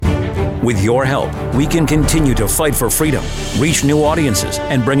With your help, we can continue to fight for freedom, reach new audiences,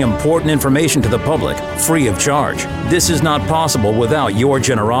 and bring important information to the public free of charge. This is not possible without your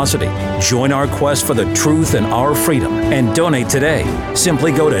generosity. Join our quest for the truth and our freedom and donate today.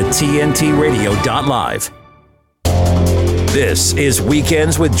 Simply go to tntradio.live. This is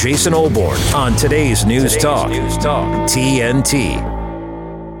Weekends with Jason Olbourne on today's News Talk, TNT.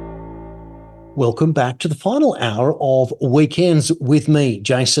 Welcome back to the final hour of Weekends with me,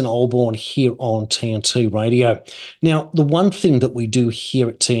 Jason Olbourne, here on TNT Radio. Now, the one thing that we do here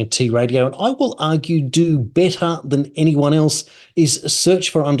at TNT Radio, and I will argue do better than anyone else, is search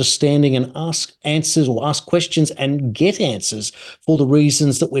for understanding and ask answers or ask questions and get answers for the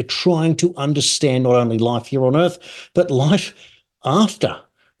reasons that we're trying to understand not only life here on Earth, but life after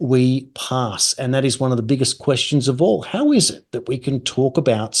we pass. And that is one of the biggest questions of all. How is it that we can talk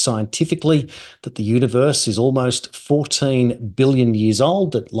about scientifically that the universe is almost 14 billion years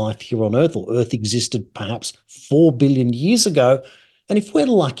old, that life here on Earth, or Earth existed perhaps 4 billion years ago, and if we're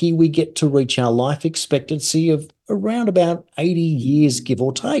lucky, we get to reach our life expectancy of around about 80 years, give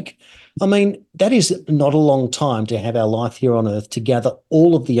or take? I mean, that is not a long time to have our life here on Earth, to gather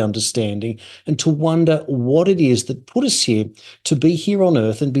all of the understanding and to wonder what it is that put us here to be here on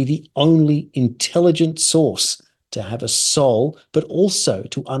Earth and be the only intelligent source, to have a soul, but also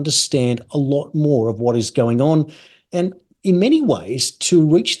to understand a lot more of what is going on, and in many ways to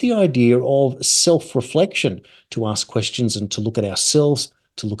reach the idea of self-reflection, to ask questions and to look at ourselves,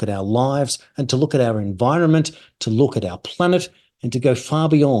 to look at our lives, and to look at our environment, to look at our planet, and to go far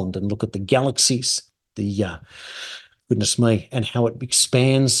beyond and look at the galaxies, goodness me, and how it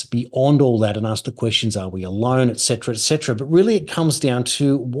expands beyond all that, and ask the questions, are we alone, etc., etc. But really it comes down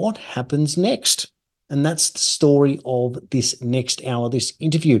to what happens next. And that's the story of this next hour, this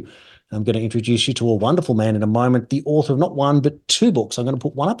interview. I'm going to introduce you to a wonderful man in a moment, the author of not one, but two books. I'm going to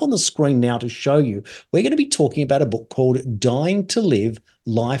put one up on the screen now to show you. We're going to be talking about a book called Dying to Live,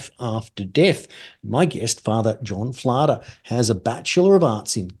 Life After Death. My guest, Father John Flader, has a Bachelor of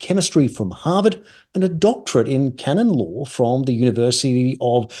Arts in Chemistry from Harvard and a doctorate in canon law from the University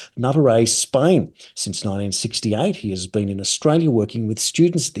of Navarre, Spain. Since 1968, he has been in Australia working with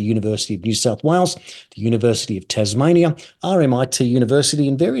students at the University of New South Wales, the University of Tasmania, RMIT University,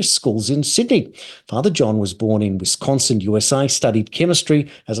 and various schools in Sydney. Father John was born in Wisconsin, USA, studied chemistry,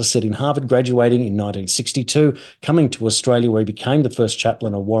 as I said, in Harvard, graduating in 1962, coming to Australia where he became the first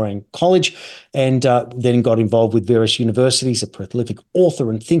chaplain of Warren College, and then got involved with various universities, a prolific author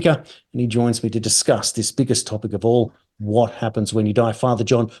and thinker, and he joins me to discuss this biggest topic of all, what happens when you die. Father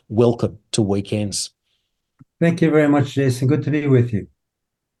John, welcome to Weekends. Thank you very much, Jason. Good to be with you.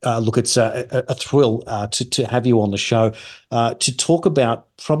 Look, it's a thrill to have you on the show to talk about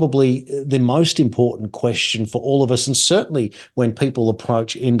probably the most important question for all of us, and certainly when people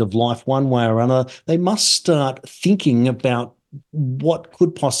approach end of life one way or another, they must start thinking about what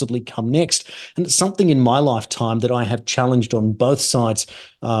could possibly come next. And it's something in my lifetime that I have challenged on both sides,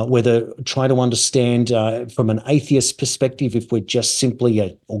 whether try to understand from an atheist perspective, if we're just simply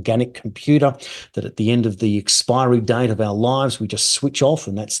an organic computer, that at the end of the expiry date of our lives, we just switch off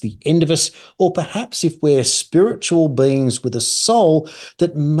and that's the end of us, or perhaps if we're spiritual beings with a soul,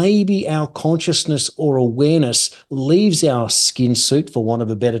 that maybe our consciousness or awareness leaves our skin suit, for want of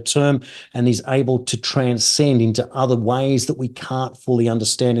a better term, and is able to transcend into other ways that we can't fully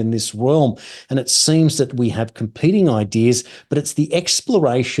understand in this realm. And it seems that we have competing ideas, but it's the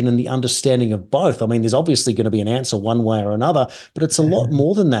exploration and the understanding of both. I mean, there's obviously going to be an answer one way or another, but it's a lot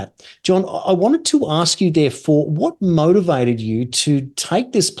more than that. John, I wanted to ask you, therefore, what motivated you to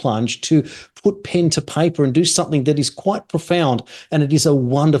take this plunge, to put pen to paper and do something that is quite profound? And it is a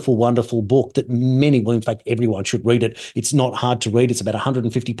wonderful, wonderful book that many, well, in fact, everyone should read it. It's not hard to read. It's about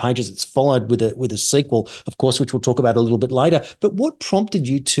 150 pages. It's followed with a sequel, of course, which we'll talk about a little bit later. But what prompted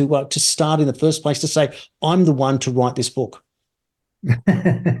you to start in the first place, to say, I'm the one to write this book?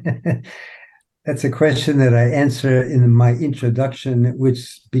 That's a question that I answer in my introduction,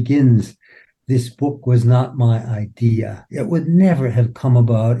 which begins, this book was not my idea. It would never have come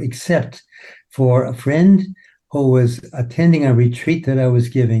about except for a friend who was attending a retreat that I was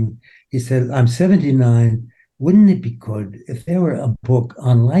giving. He said, I'm 79. Wouldn't it be good if there were a book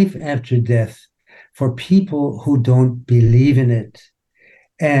on life after death for people who don't believe in it?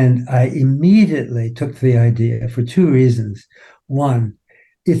 And I immediately took the idea for two reasons. One,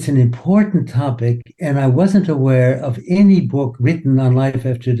 it's an important topic, and I wasn't aware of any book written on life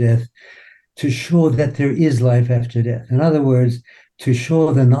after death to show that there is life after death. In other words, to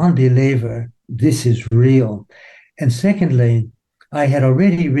show the non-believer this is real. And secondly, I had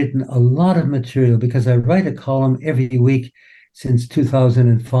already written a lot of material because I write a column every week since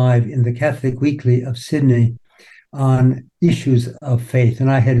 2005 in the Catholic Weekly of Sydney on issues of faith.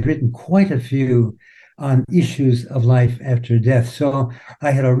 And I had written quite a few on issues of life after death. So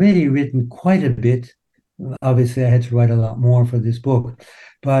I had already written quite a bit. Obviously, I had to write a lot more for this book,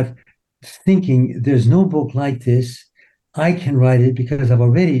 but thinking there's no book like this, I can write it because I've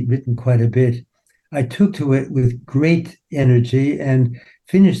already written quite a bit. I took to it with great energy and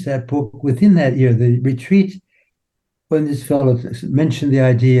finished that book within that year. The retreat, when this fellow mentioned the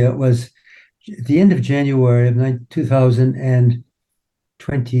idea, was at the end of January of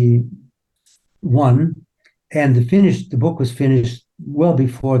 2021, and the book was finished well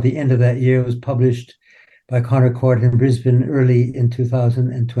before the end of that year. It was published by Connor Court in Brisbane early in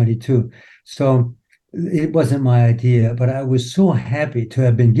 2022. So it wasn't my idea, but I was so happy to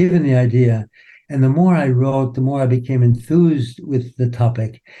have been given the idea. And the more I wrote, the more I became enthused with the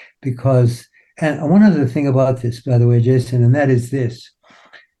topic. And one other thing about this, by the way, Jason, and that is this.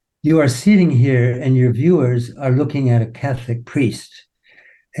 You are sitting here and your viewers are looking at a Catholic priest,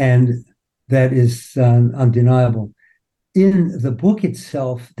 and that is undeniable. In the book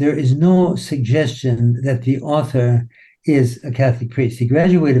itself, there is no suggestion that the author is a Catholic priest. He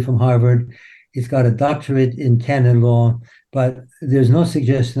graduated from Harvard. He's got a doctorate in canon law, but there's no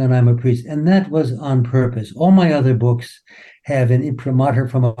suggestion that I'm a priest. And that was on purpose. All my other books have an imprimatur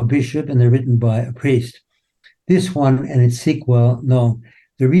from a bishop, and they're written by a priest. This one and its sequel, no.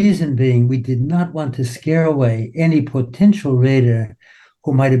 The reason being, we did not want to scare away any potential reader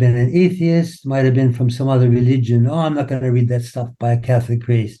who might have been an atheist, might have been from some other religion. Oh, I'm not going to read that stuff by a Catholic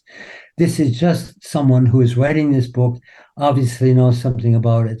priest. This is just someone who is writing this book, obviously knows something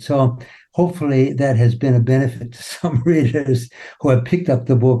about it. So hopefully that has been a benefit to some readers who have picked up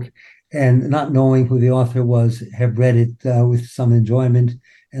the book and, not knowing who the author was, have read it with some enjoyment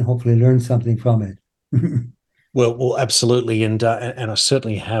and hopefully learned something from it. Well, absolutely, and I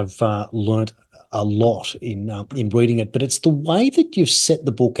certainly have learnt a lot in reading it. But it's the way that you've set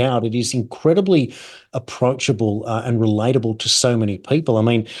the book out. It is incredibly approachable and relatable to so many people. I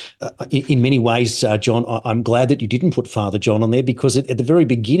mean, in many ways, John, I'm glad that you didn't put Father John on there, because at the very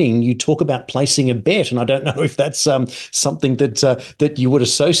beginning you talk about placing a bet, and I don't know if that's something that you would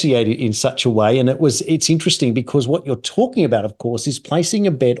associate it in such a way. And it's interesting because what you're talking about, of course, is placing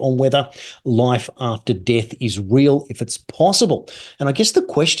a bet on whether life after death is real, if it's possible. And I guess the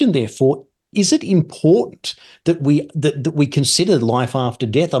question, therefore, is it important that we consider life after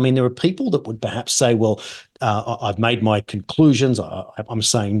death? I mean, there are people that would perhaps say, well, I've made my conclusions. I'm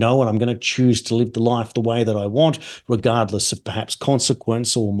saying no, and I'm going to choose to live the life the way that I want, regardless of perhaps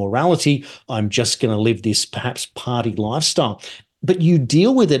consequence or morality. I'm just going to live this perhaps party lifestyle. But you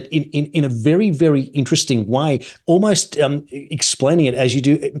deal with it in a very, very interesting way, almost explaining it as you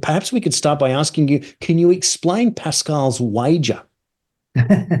do. Perhaps we could start by asking you, can you explain Pascal's wager?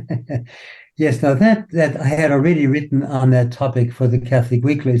 Yes, now that I had already written on that topic for the Catholic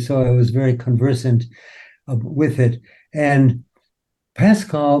Weekly, so I was very conversant with it. And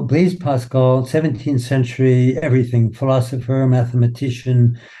Blaise Pascal, 17th century everything, philosopher,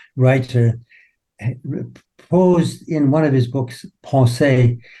 mathematician, writer, posed in one of his books,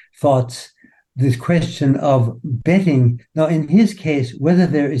 Pensées, Thoughts, this question of betting. Now, in his case, whether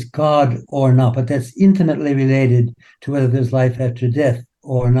there is God or not, but that's intimately related to whether there's life after death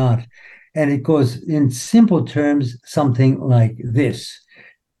or not. And it goes in simple terms, something like this.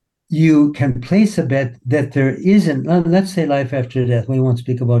 You can place a bet that there isn't, let's say life after death. We won't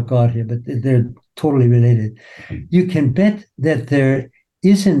speak about God here, but they're totally related. You can bet that there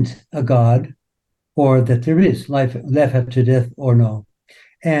isn't a God, or that there is life after death or no.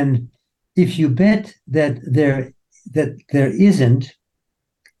 And if you bet that there isn't,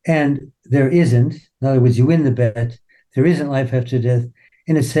 and there isn't, in other words, you win the bet, there isn't life after death,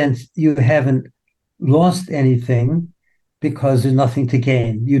 in a sense, you haven't lost anything because there's nothing to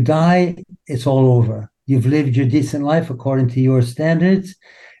gain. You die, it's all over. You've lived your decent life according to your standards,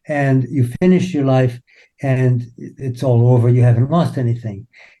 and you finish your life, and it's all over. You haven't lost anything.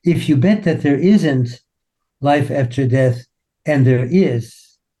 If you bet that there isn't life after death, and there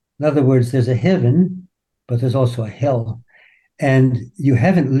is, in other words, there's a heaven, but there's also a hell, and you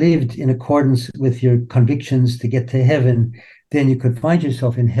haven't lived in accordance with your convictions to get to heaven, then you could find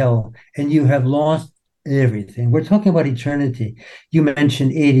yourself in hell, and you have lost everything. We're talking about eternity. You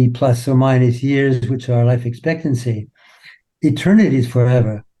mentioned 80 plus or minus years, which are life expectancy. Eternity is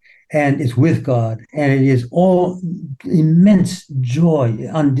forever, and it's with God, and it is all immense joy,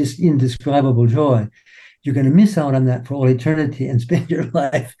 indescribable joy. You're going to miss out on that for all eternity and spend your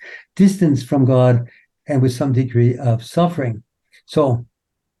life distanced from God and with some degree of suffering. So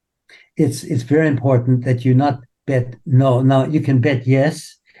it's very important that you not bet no. Now you can bet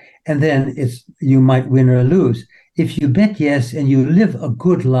yes, and then you might win or lose. If you bet yes and you live a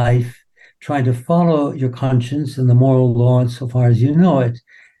good life, trying to follow your conscience and the moral law so far as you know it,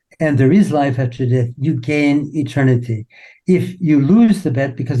 and there is life after death, you gain eternity. If you lose the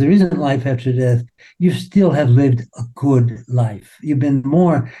bet because there isn't life after death, you still have lived a good life. You've been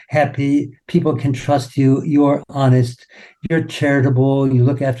more happy. People can trust you. You're honest. You're charitable. You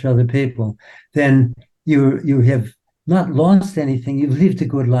look after other people. Then you have not lost anything. You've lived a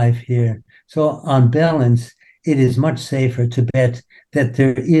good life here. So on balance, it is much safer to bet that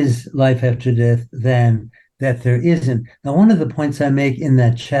there is life after death than that there isn't. Now, one of the points I make in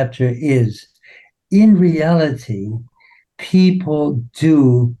that chapter is, in reality, people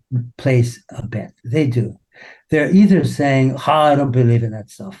do place a bet. They do. They're either saying, I don't believe in that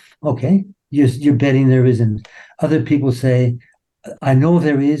stuff. Okay, you're betting there isn't. Other people say, I know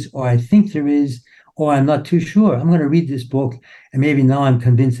there is, or I think there is, or I'm not too sure. I'm going to read this book, and maybe now I'm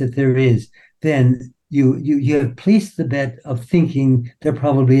convinced that there is. Then you have placed the bet of thinking there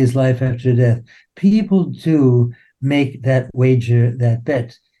probably is life after death. People do make that wager, that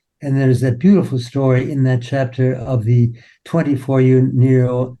bet. And there's that beautiful story in that chapter of the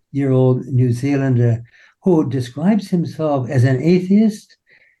 24-year-old New Zealander who describes himself as an atheist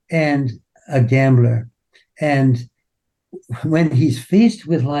and a gambler. And when he's faced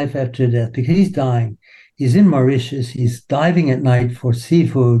with life after death, because he's dying, he's in Mauritius, he's diving at night for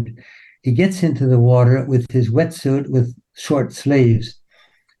seafood. He gets into the water with his wetsuit with short sleeves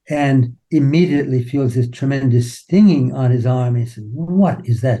and immediately feels this tremendous stinging on his arm. He said, what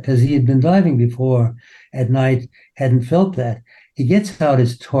is that? Because he had been diving before at night, hadn't felt that. He gets out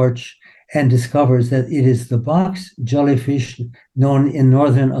his torch and discovers that it is the box jellyfish, known in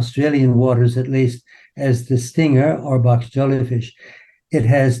northern Australian waters at least as the stinger or box jellyfish. It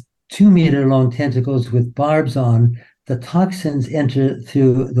has 2-meter-long tentacles with barbs on. The toxins enter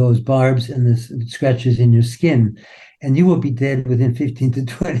through those barbs and the scratches in your skin, and you will be dead within 15 to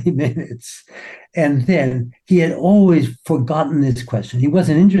 20 minutes. And then he had always forgotten this question. He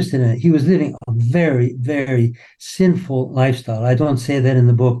wasn't interested in it. He was living a very, very sinful lifestyle. I don't say that in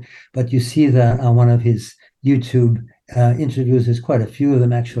the book, but you see that on one of his YouTube interviews. There's quite a few of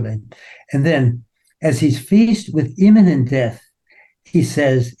them, actually. And then as he's faced with imminent death, he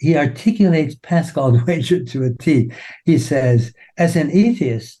says, he articulates Pascal's wager to a T. He says, as an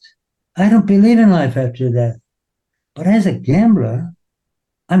atheist, I don't believe in life after death. But as a gambler,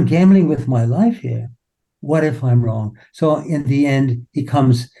 I'm gambling with my life here. What if I'm wrong? So in the end, he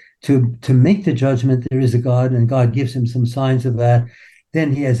comes to make the judgment there is a God, and God gives him some signs of that.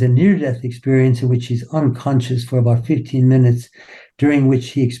 Then he has a near-death experience in which he's unconscious for about 15 minutes, during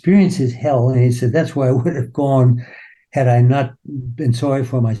which he experiences hell. And he said, that's where I would have gone had I not been sorry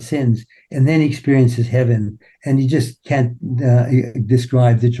for my sins. And then he experiences heaven, and you just can't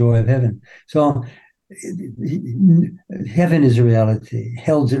describe the joy of heaven. So heaven is a reality,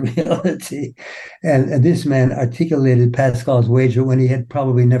 hell's a reality. And this man articulated Pascal's wager when he had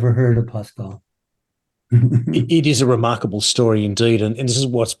probably never heard of Pascal. It is a remarkable story indeed. And this is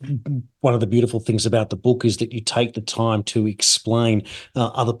what's one of the beautiful things about the book, is that you take the time to explain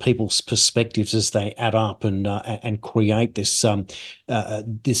other people's perspectives as they add up and create this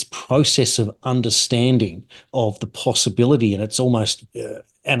this process of understanding of the possibility. And it's almost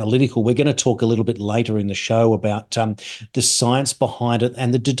analytical. We're going to talk a little bit later in the show about the science behind it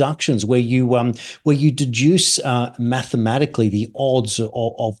and the deductions, where you deduce mathematically the odds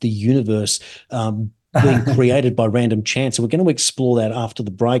of the universe being created by random chance. So we're going to explore that after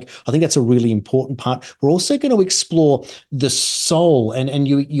the break. I think that's a really important part. We're also going to explore the soul, and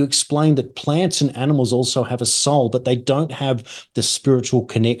you explain that plants and animals also have a soul, but they don't have the spiritual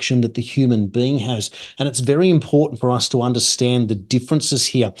connection that the human being has. And it's very important for us to understand the differences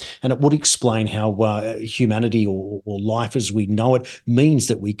here. And it would explain how humanity or life as we know it means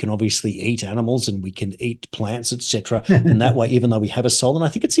that we can obviously eat animals and we can eat plants, etc. And that way, even though we have a soul. And I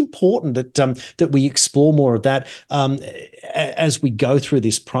think it's important that we explore more of that as we go through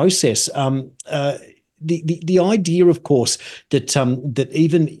this process. The idea, of course, that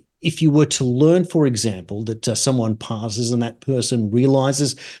even if you were to learn, for example, that someone passes and that person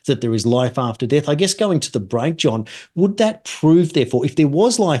realizes that there is life after death, I guess going to the break, John, would that prove, therefore, if there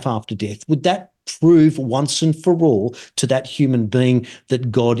was life after death, would that prove once and for all to that human being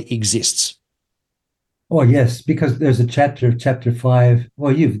that God exists? Oh, yes, because there's a chapter 5.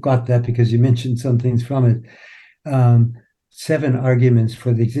 Well, you've got that because you mentioned some things from it. 7 arguments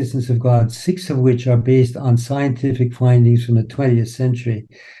for the existence of God, 6 of which are based on scientific findings from the 20th century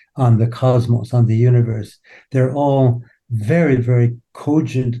on the cosmos, on the universe. They're all very, very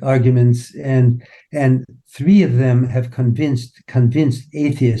cogent arguments, and three of them have convinced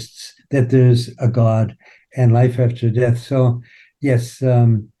atheists that there's a God and life after death. So, yes,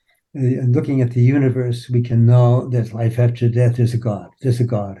 looking at the universe, we can know there's life after death. There's a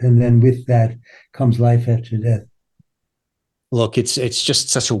God. And then with that comes life after death. Look, it's just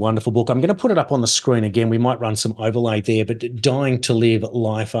such a wonderful book. I'm going to put it up on the screen again. We might run some overlay there, but Dying to Live,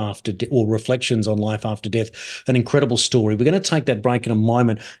 Life After Death, or Reflections on Life After Death, an incredible story. We're going to take that break in a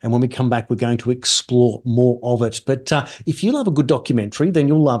moment, and when we come back, we're going to explore more of it. But if you love a good documentary, then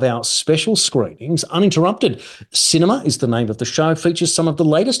you'll love our special screenings, Uninterrupted. Cinema is the name of the show, features some of the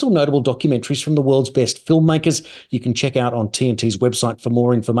latest or notable documentaries from the world's best filmmakers. You can check out on TNT's website for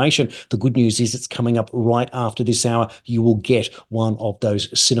more information. The good news is it's coming up right after this hour. You will get one of those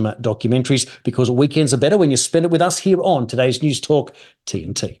cinema documentaries, because weekends are better when you spend it with us here on today's News Talk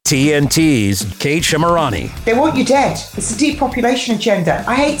TNT. TNT's Kate Shemirani. They want you dead. It's a depopulation agenda.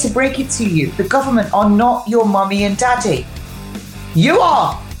 I hate to break it to you. The government are not your mummy and daddy. You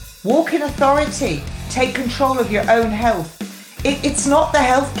are. Walk in authority. Take control of your own health. It's not the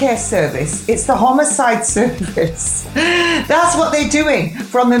healthcare service, it's the homicide service. That's what they're doing.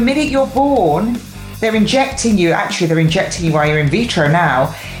 From the minute you're born, they're injecting you while you're in vitro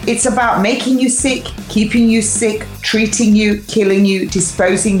now. It's about making you sick, keeping you sick, treating you, killing you,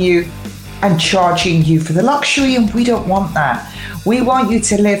 disposing you, and charging you for the luxury, and we don't want that. We want you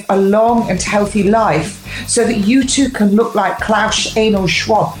to live a long and healthy life so that you too can look like Klaus Einel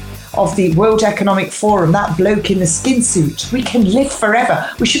Schwab of the World Economic Forum, that bloke in the skin suit. We can live forever.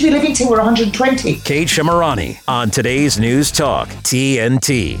 We should be living till we're 120. Kate Shemirani on today's News Talk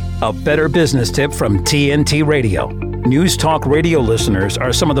TNT. A better business tip from TNT Radio. News Talk Radio listeners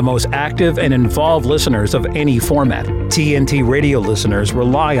are some of the most active and involved listeners of any format. TNT Radio listeners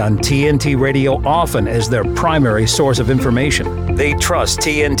rely on TNT Radio often as their primary source of information. They trust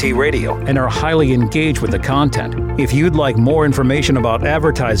TNT Radio and are highly engaged with the content. If you'd like more information about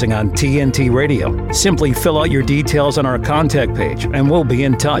advertising on TNT Radio, simply fill out your details on our contact page and we'll be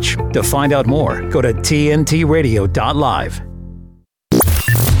in touch. To find out more, go to tntradio.live.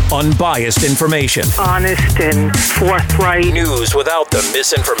 Unbiased information. Honest and forthright. News without the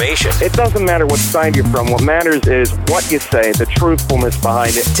misinformation. It doesn't matter what side you're from. What matters is what you say, the truthfulness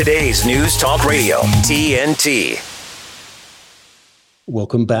behind it. Today's News Talk Radio, TNT.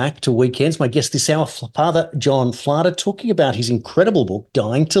 Welcome back to Weekends. My guest this hour, Father John Flader, talking about his incredible book,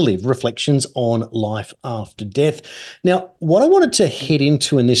 Dying to Live, Reflections on Life After Death. Now, what I wanted to head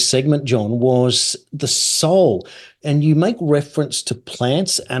into in this segment, John, was the soul. And you make reference to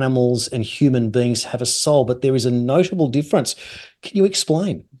plants, animals, and human beings have a soul, but there is a notable difference. Can you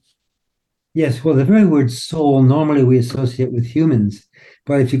explain? Yes, well, the very word soul normally we associate with humans.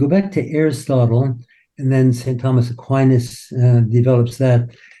 But if you go back to Aristotle, and then St. Thomas Aquinas develops that,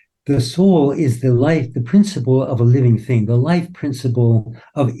 the soul is the principle of a living thing, the life principle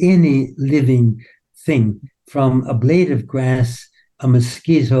of any living thing, from a blade of grass, a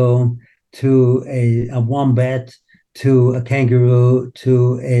mosquito, to a wombat, to a kangaroo,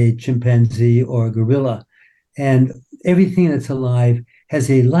 to a chimpanzee or a gorilla. And everything that's alive has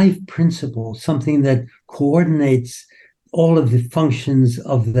a life principle, something that coordinates all of the functions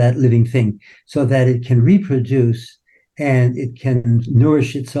of that living thing so that it can reproduce and it can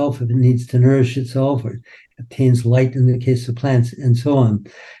nourish itself if it needs to nourish itself, or obtains light in the case of plants, and so on.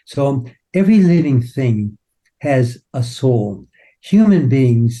 So every living thing has a soul. Human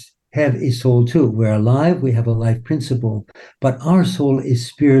beings have a soul too. We're alive, we have a life principle, but our soul is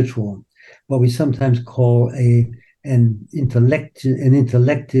spiritual, what we sometimes call an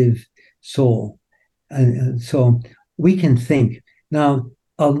intellective soul. So we can think. Now,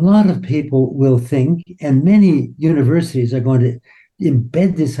 a lot of people will think, and many universities are going to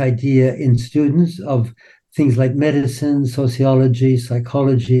embed this idea in students of things like medicine, sociology,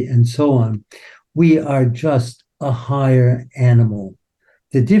 psychology, and so on. We are just a higher animal.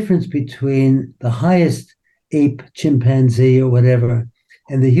 The difference between the highest ape, chimpanzee, or whatever,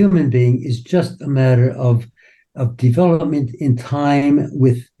 and the human being is just a matter of development in time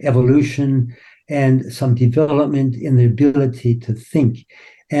with evolution and some development in the ability to think.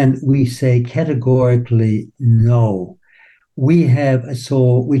 And we say categorically, no. We have a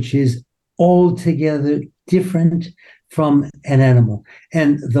soul which is altogether different from an animal.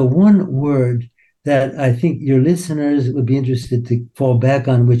 And the one word that I think your listeners would be interested to fall back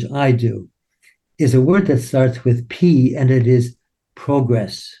on, which I do, is a word that starts with P, and it is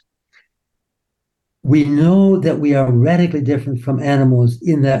progress. We know that we are radically different from animals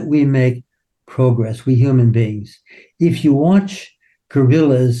in that we make progress, we human beings. If you watch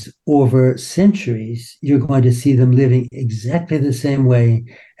gorillas over centuries, you're going to see them living exactly the same way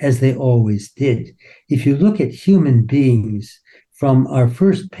as they always did. If you look at human beings from our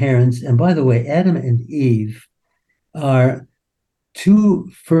first parents, and by the way, Adam and Eve are two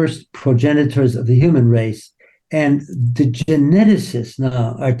first progenitors of the human race, and the geneticists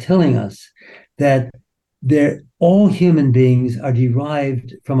now are telling us that all human beings are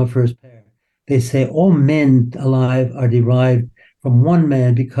derived from a first pair. They say all men alive are derived from one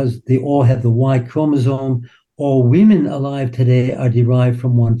man because they all have the Y chromosome. All women alive today are derived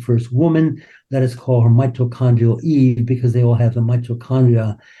from one first woman. Let us call her mitochondrial Eve because they all have the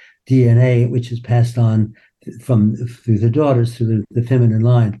mitochondria DNA, which is passed on through the daughters, through the feminine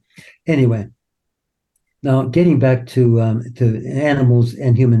line. Anyway, now getting back to animals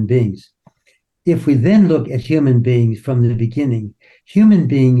and human beings. If we then look at human beings from the beginning, human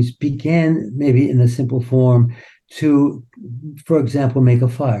beings began maybe in a simple form to, for example, make a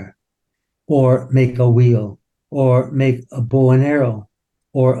fire, or make a wheel, or make a bow and arrow,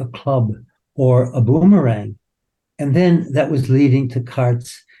 or a club, or a boomerang. And then that was leading to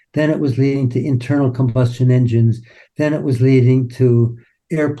carts. Then it was leading to internal combustion engines. Then it was leading to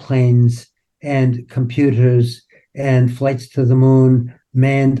airplanes and computers and flights to the moon,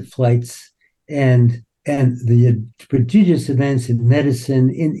 manned flights, and the prodigious advance in medicine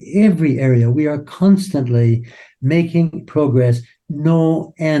in every area. We are constantly making progress.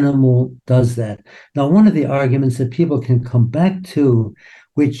 No animal does that. Now, one of the arguments that people can come back to,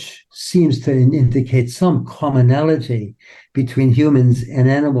 which seems to indicate some commonality between humans and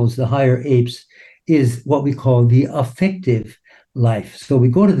animals, the higher apes, is what we call the affective life. So we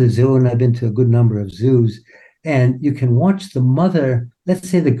go to the zoo, and I've been to a good number of zoos, and you can watch the mother, let's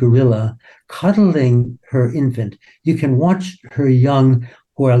say the gorilla, cuddling her infant. You can watch her young,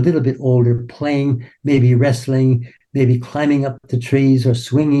 who are a little bit older, playing, maybe wrestling, maybe climbing up the trees or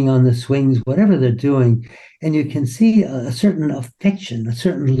swinging on the swings, whatever they're doing. And you can see a certain affection, a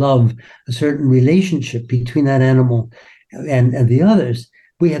certain love, a certain relationship between that animal and the others.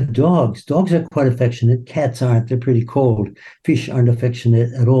 We have dogs. Dogs are quite affectionate. Cats aren't. They're pretty cold. Fish aren't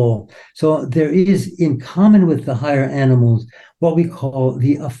affectionate at all. So there is, in common with the higher animals, what we call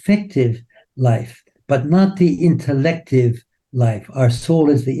the affective life, but not the intellective life. Our soul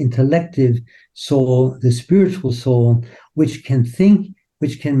is the intellective soul, the spiritual soul, which can think,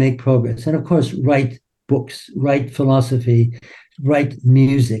 which can make progress. And of course, write books, write philosophy, write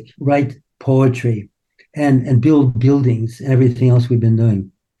music, write poetry, and build buildings and everything else we've been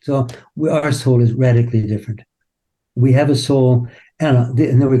doing. So our soul is radically different. We have a soul, and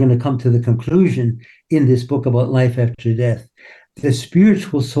then we're going to come to the conclusion in this book about life after death. The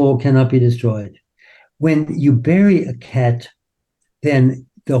spiritual soul cannot be destroyed. When you bury a cat, then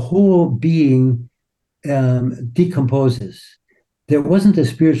the whole being decomposes. There wasn't a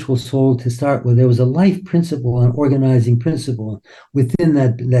spiritual soul to start with. There was a life principle, an organizing principle within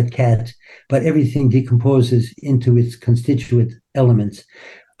that cat, but everything decomposes into its constituent elements.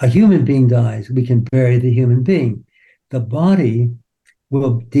 A human being dies, we can bury the human being. The body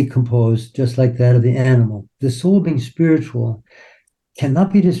will decompose just like that of the animal. The soul, being spiritual,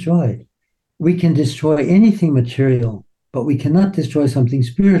 cannot be destroyed. We can destroy anything material, but we cannot destroy something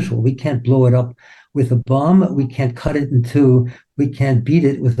spiritual. We can't blow it up with a bomb. We can't cut it in two. We can't beat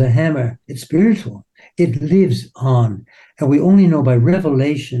it with a hammer. It's spiritual. It lives on. And we only know by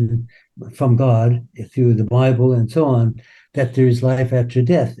revelation from God, through the Bible and so on, that there is life after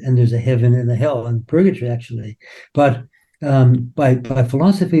death, and there's a heaven and a hell and purgatory, actually. But by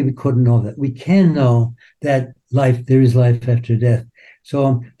philosophy, we couldn't know that. We can know that there is life after death.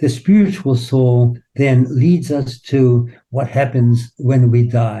 So the spiritual soul then leads us to what happens when we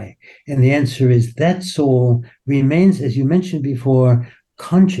die. And the answer is that soul remains, as you mentioned before,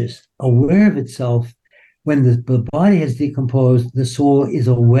 conscious, aware of itself. When the body has decomposed, the soul is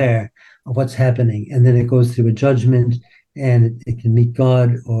aware of what's happening. And then it goes through a judgment, and it can meet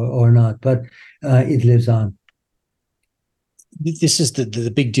God or not, but it lives on. This is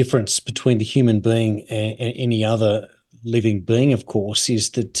the big difference between the human being and any other living being, of course,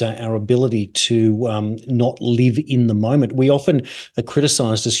 is that our ability to not live in the moment. We often are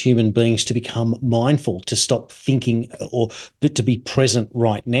criticized as human beings to become mindful, to stop thinking, or to be present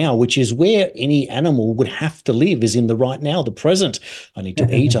right now, which is where any animal would have to live, is in the right now, the present. I need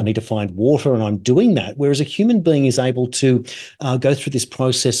to eat, I need to find water, and I'm doing that. Whereas a human being is able to go through this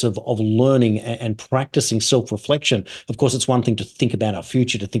process of learning and practicing self-reflection. Of course, it's one thing to think about our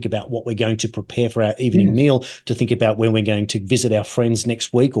future, to think about what we're going to prepare for our evening meal, to think about when when we're going to visit our friends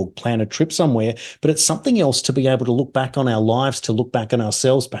next week or plan a trip somewhere, but it's something else to be able to look back on our lives, to look back on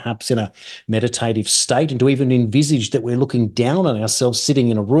ourselves, perhaps in a meditative state, and to even envisage that we're looking down on ourselves sitting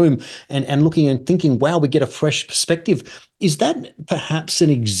in a room and looking and thinking, wow, we get a fresh perspective. Is that perhaps an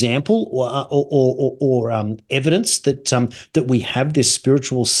example or evidence that we have this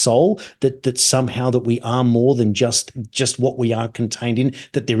spiritual soul, that somehow that we are more than just what we are contained in,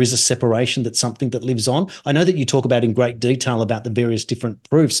 that there is a separation, that's something that lives on? I know that you talk about in great detail about the various different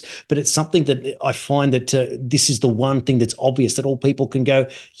proofs, but it's something that I find that this is the one thing that's obvious, that all people can go,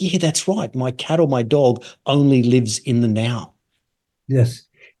 yeah, that's right. My cat or my dog only lives in the now. Yes.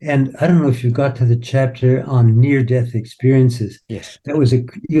 And I don't know if you got to the chapter on near-death experiences. Yes. That was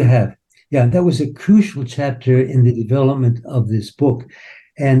that was a crucial chapter in the development of this book.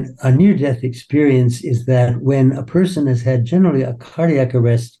 And a near-death experience is that when a person has had generally a cardiac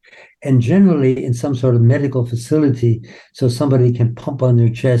arrest and generally in some sort of medical facility, so somebody can pump on their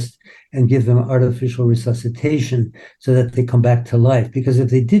chest and give them artificial resuscitation so that they come back to life. Because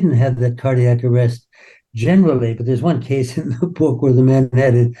if they didn't have that cardiac arrest, generally, but there's one case in the book where the man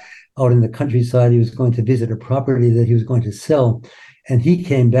had it out in the countryside. He was going to visit a property that he was going to sell, and he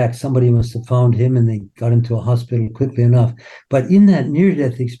came back. Somebody must have found him, and they got him to a hospital quickly enough. But in that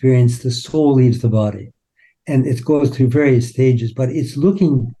near-death experience, the soul leaves the body, and it goes through various stages, but it's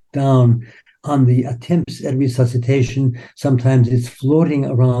looking down on the attempts at resuscitation. Sometimes it's floating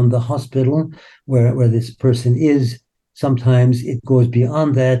around the hospital where this person is. Sometimes it goes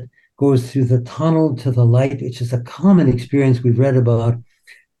beyond that, goes through the tunnel to the light, which is a common experience we've read about,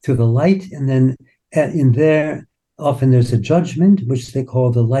 to the light. And then in there, often there's a judgment, which they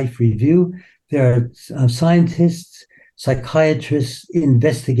call the life review. There are scientists, psychiatrists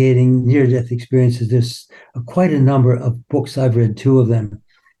investigating near-death experiences. There's quite a number of books. I've read 2 of them.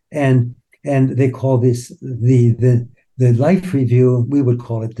 And they call this the life review. We would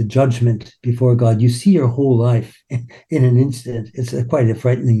call it the judgment before God. You see your whole life in an instant. It's quite a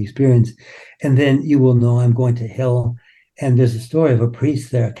frightening experience. And then you will know, I'm going to hell. And there's a story of a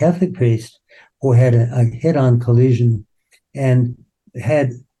priest there, a Catholic priest, who had a head-on collision and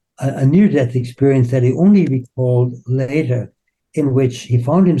had a near-death experience that he only recalled later, in which he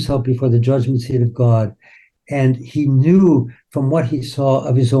found himself before the judgment seat of God. And he knew from what he saw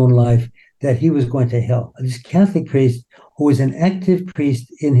of his own life that he was going to hell. This Catholic priest, who was an active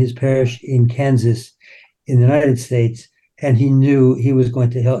priest in his parish in Kansas, in the United States, and he knew he was going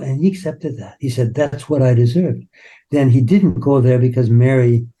to hell, and he accepted that. He said, that's what I deserved. Then he didn't go there because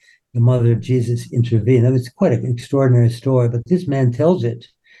Mary, the mother of Jesus, intervened. That was quite an extraordinary story, but this man tells it,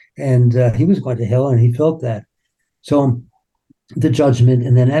 and he was going to hell, and he felt that. So the judgment,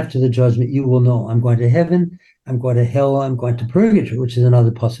 and then after the judgment, you will know, I'm going to heaven, I'm going to hell, I'm going to purgatory, which is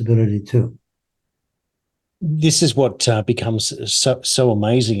another possibility too. This is what becomes so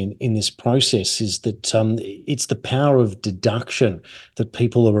amazing in this process, is that it's the power of deduction that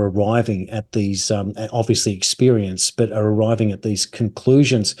people are arriving at these, obviously experience, but are arriving at these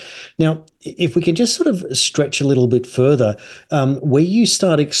conclusions. Now, if we can just sort of stretch a little bit further, where you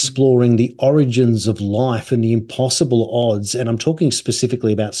start exploring the origins of life and the impossible odds, and I'm talking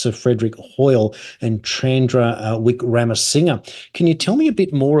specifically about Sir Frederick Hoyle and Chandra Wickramasinghe. Can you tell me a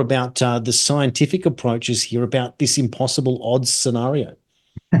bit more about the scientific approaches here about this impossible odds scenario?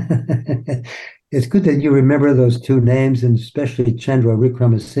 It's good that you remember those 2 names, and especially Chandra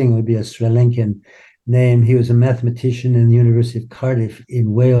Wickramasinghe would be a Sri Lankan name. He was a mathematician in the University of Cardiff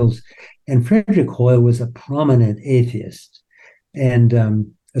in Wales. And Frederick Hoyle was a prominent atheist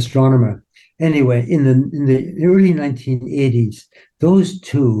and astronomer. Anyway, in the early 1980s, those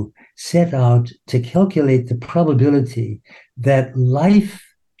 2 set out to calculate the probability that life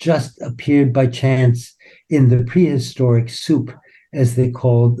just appeared by chance in the prehistoric soup, as they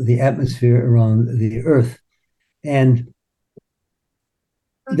called the atmosphere around the Earth. And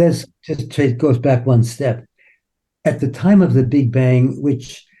this just goes back one step. At the time of the Big Bang,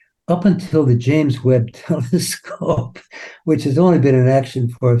 which up until the James Webb Telescope, which has only been in action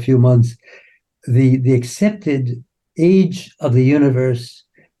for a few months, the accepted age of the universe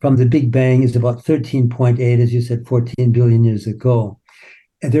from the Big Bang is about 13.8, as you said, 14 billion years ago.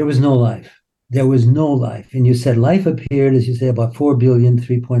 And there was no life. There was no life. And you said life appeared, as you say, about 4 billion,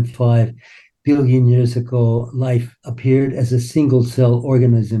 3.5 billion years ago. Life appeared as a single cell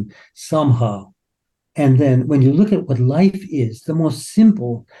organism somehow. And then when you look at what life is, the most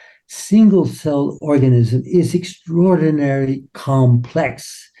simple single cell organism is extraordinarily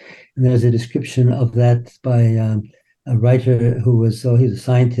complex. And there's a description of that by a writer who was, he's a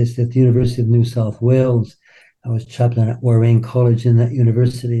scientist at the University of New South Wales. I was chaplain at Warren College in that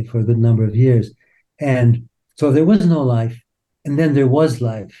university for a good number of years. And So there was no life, and then there was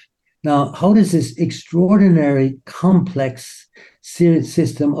life. Now, how does this extraordinary complex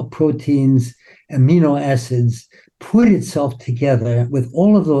system of proteins, amino acids, put itself together with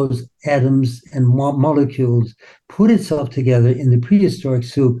all of those atoms and molecules, put itself together in the prehistoric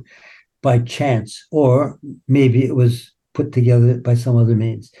soup by chance, or maybe it was put together by some other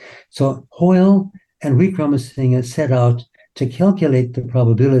means? So Hoyle and Wickramasinghe set out to calculate the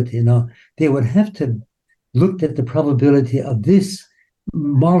probability. Now, they would have to look at the probability of this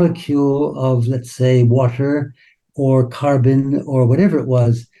molecule of, let's say, water or carbon or whatever it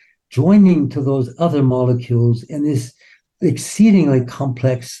was, joining to those other molecules in this exceedingly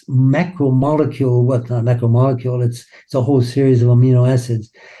complex macromolecule, well, not macromolecule, it's a whole series of amino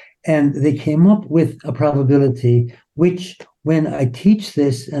acids. And they came up with a probability, which when I teach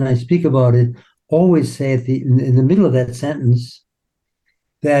this and I speak about it, always say in the middle of that sentence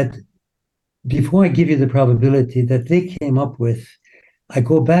that before I give you the probability that they came up with, I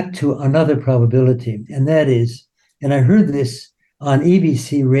go back to another probability, and that is, and I heard this on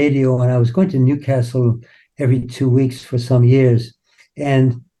ABC radio, and I was going to Newcastle every 2 weeks for some years,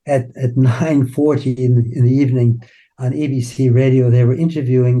 and at 9:40 in the evening on ABC radio, they were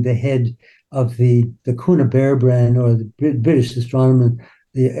interviewing the head of the Coonabarabran, or the British astronomer,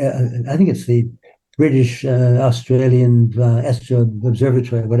 I think it's the British Australian Astro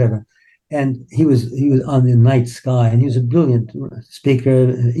Observatory, whatever. And he was on the night sky, and he was a brilliant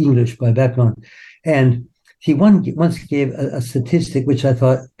speaker, English by background. And he once gave a statistic which I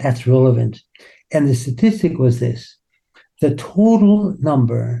thought that's relevant. And the statistic was this: the total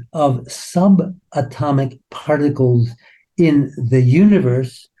number of subatomic particles in the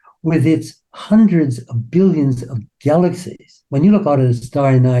universe, with its hundreds of billions of galaxies. When you look out at a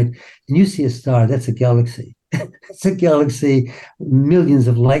starry night and you see a star, that's a galaxy. It's a galaxy millions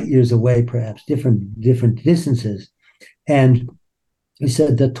of light years away, perhaps, different distances. And he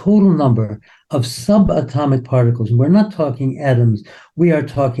said the total number of subatomic particles, and we're not talking atoms, we are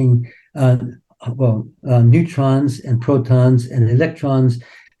talking neutrons and protons and electrons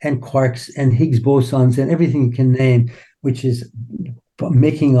and quarks and Higgs bosons and everything you can name, which is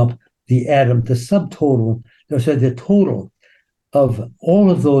making up the atom, the subtotal, so the total of all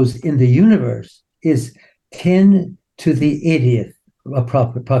of those in the universe is 10 to the 80th,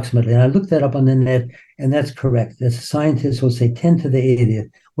 approximately. And I looked that up on the net, and that's correct. The scientists will say 10 to the 80th.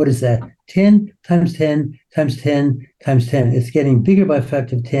 What is that? 10 times 10 times 10 times 10. It's getting bigger by a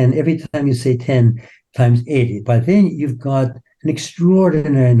factor of 10 every time you say 10 times 80. By then, you've got an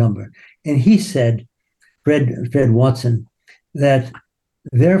extraordinary number. And he said, Fred Watson, that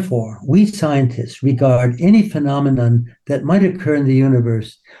therefore, we scientists regard any phenomenon that might occur in the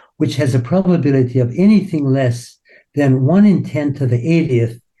universe which has a probability of anything less than 1 in 10 to the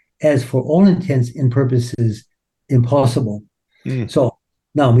 80th as, for all intents and purposes, impossible. So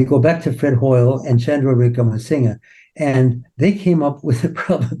now we go back to Fred Hoyle and Chandra Wickramasinghe, and they came up with a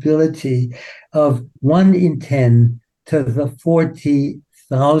probability of 1 in 10 to the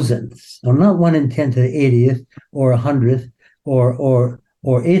 40,000th. So not 1 in 10 to the 80th or 100th or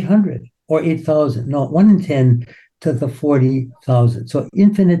 800 or 8,000. No, 1 in 10 to the 40,000. So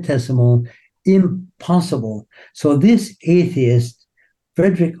infinitesimal, impossible. So this atheist,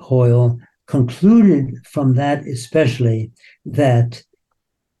 Frederick Hoyle, concluded from that especially that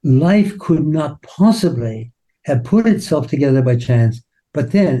life could not possibly have put itself together by chance.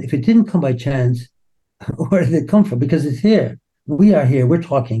 But then if it didn't come by chance, where did it come from? Because it's here. We are here. We're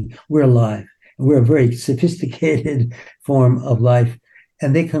talking. We're alive. We're a very sophisticated form of life.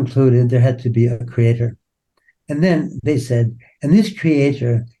 And they concluded there had to be a creator. And then they said, and this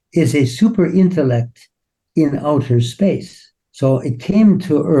creator is a super intellect in outer space. So it came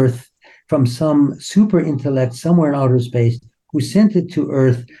to Earth from some super intellect somewhere in outer space who sent it to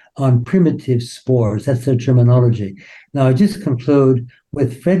Earth on primitive spores. That's their terminology. Now, I just conclude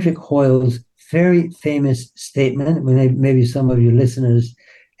with Frederick Hoyle's very famous statement. Maybe some of your listeners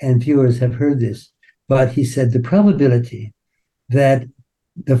and viewers have heard this, but he said the probability that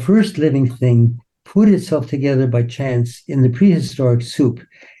the first living thing put itself together by chance in the prehistoric soup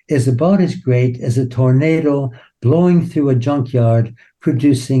is about as great as a tornado blowing through a junkyard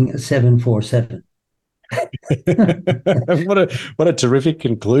producing a 747. what a terrific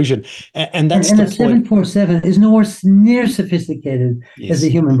conclusion. And that's and the a 747 is nowhere near sophisticated as the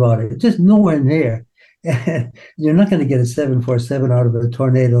human body. It's just nowhere near. You're not going to get a 747 out of a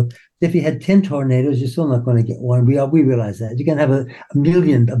tornado. If you had 10 tornadoes, you're still not going to get one. We realize that. You can have a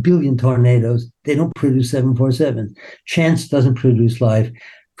billion tornadoes. They don't produce 747s. Chance doesn't produce life.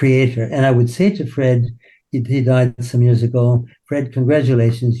 Creator. And I would say to Fred, he died some years ago, Fred,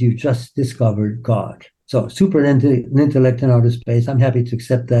 congratulations, you've just discovered God. So super intellect in outer space. I'm happy to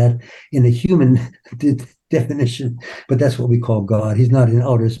accept that in the human definition, but that's what we call God. He's not in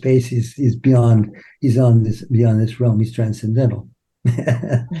outer space. He's beyond. He's beyond this realm. He's transcendental.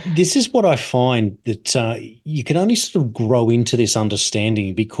 This is what I find, that you can only sort of grow into this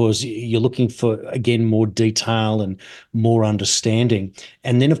understanding because you're looking for, again, more detail and more understanding.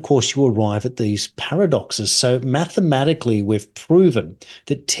 And then, of course, you arrive at these paradoxes. So mathematically, we've proven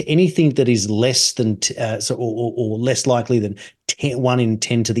that anything that is less than or less likely than 1 in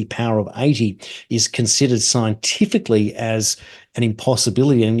 10 to the power of 80 is considered scientifically as an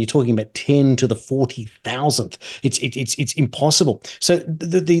impossibility, and you're talking about 10 to the 40,000th. It's impossible. So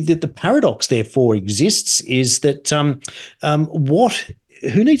the paradox therefore exists is that who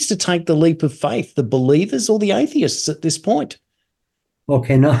needs to take the leap of faith, the believers or the atheists at this point?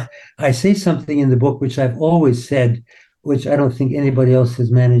 Okay, now I say something in the book which I've always said, which I don't think anybody else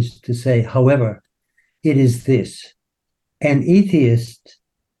has managed to say. However, it is this: an atheist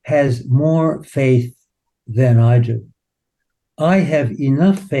has more faith than I do. I have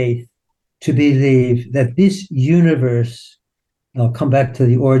enough faith to believe that this universe, I'll come back to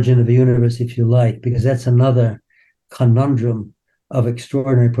the origin of the universe if you like, because that's another conundrum of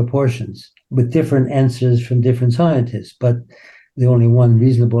extraordinary proportions with different answers from different scientists, but the only one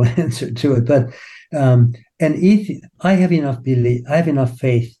reasonable answer to it. But I have enough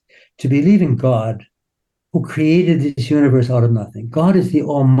faith to believe in God, who created this universe out of nothing. God is the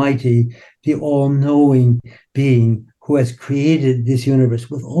almighty, the all-knowing being who has created this universe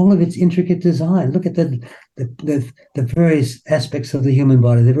with all of its intricate design. Look at the various aspects of the human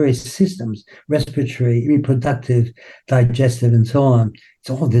body, the various systems, respiratory, reproductive, digestive, and so on. It's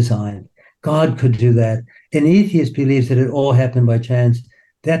all designed. God could do that. An atheist believes that it all happened by chance.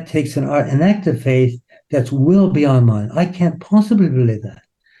 That takes an act of faith that's well beyond mine. I can't possibly believe that.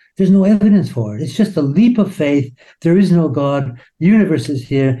 There's no evidence for it. It's just a leap of faith. There is no God. The universe is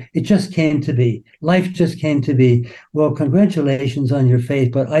here. It just came to be. Life just came to be. Well, congratulations on your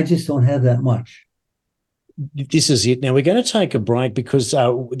faith, but I just don't have that much. This is it. Now we're going to take a break because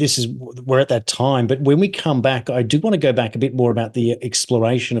we're at that time. But when we come back, I do want to go back a bit more about the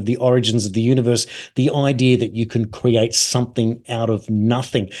exploration of the origins of the universe, the idea that you can create something out of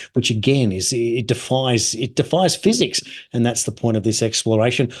nothing, which again it defies physics, and that's the point of this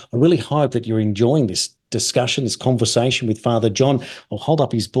exploration. I really hope that you're enjoying this discussion, this conversation with Father John. I'll hold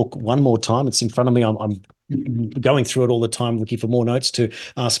up his book one more time. It's in front of me. I'm going through it all the time, looking for more notes to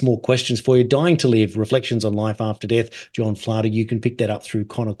ask more questions for you. Dying to Live, Reflections on Life After Death, John Flader. You can pick that up through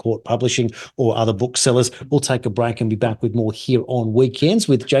Connor Court Publishing or other booksellers. We'll take a break and be back with more here on Weekends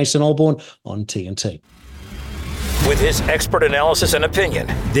with Jason Olbourne on TNT. With his expert analysis and opinion,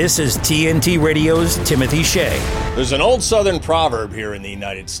 this is TNT Radio's Timothy Shea. There's an old Southern proverb here in the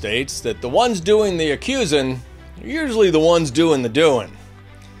United States that the ones doing the accusing are usually the ones doing the doing.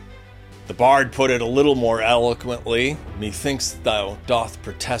 The bard put it a little more eloquently: methinks thou doth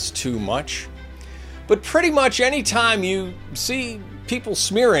protest too much. But pretty much any time you see people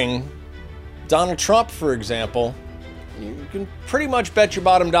smearing Donald Trump, for example, you can pretty much bet your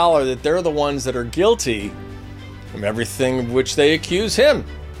bottom dollar that they're the ones that are guilty from everything of which they accuse him.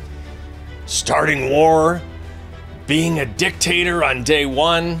 Starting war, being a dictator on day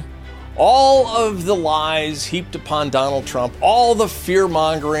one, all of the lies heaped upon Donald Trump, all the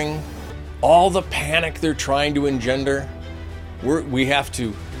fear-mongering, all the panic they're trying to engender. We have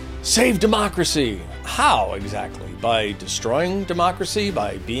to save democracy. How exactly? By destroying democracy?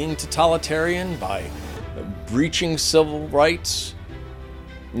 By being totalitarian? By breaching civil rights?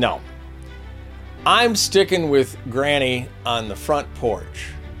 No. I'm sticking with Granny on the front porch.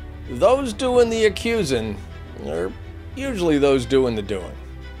 Those doing the accusing are usually those doing the doing.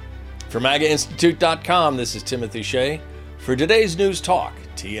 For MAGAInstitute.com, this is Timothy Shea. For today's News Talk,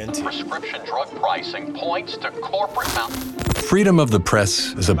 TNT. Prescription drug pricing points to corporate Freedom of the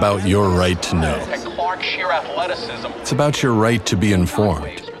press is about your right to know. and Clark sheer athleticism. It's about your right to be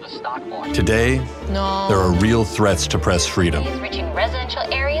informed. Today, there are real threats to press freedom Reaching residential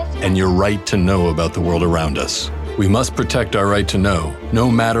areas. and your right to know about the world around us. We must protect our right to know, no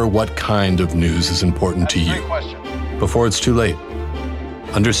matter what kind of news is important to you. Before it's too late,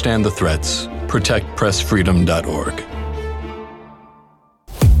 understand the threats. ProtectPressFreedom.org.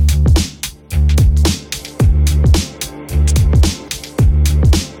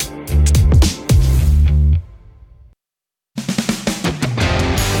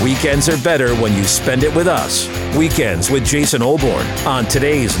 Weekends are better when you spend it with us. Weekends with Jason Olbourne on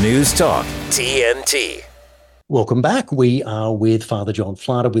today's News Talk, TNT. Welcome back. We are with Father John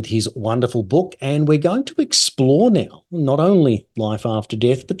Flader with his wonderful book, and we're going to explore now not only life after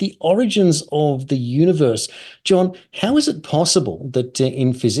death, but the origins of the universe. John, how is it possible that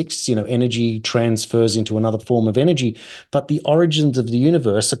in physics, energy transfers into another form of energy, but the origins of the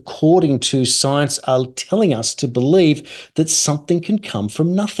universe, according to science, are telling us to believe that something can come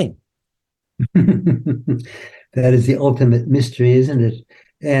from nothing? That is the ultimate mystery, isn't it?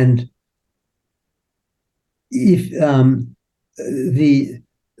 And if the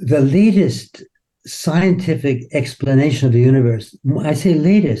latest scientific explanation of the universe, I say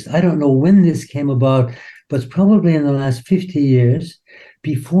latest, I don't know when this came about, but it's probably in the last 50 years.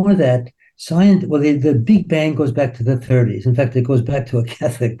 Before that, the Big Bang goes back to the 30s. In fact, it goes back to a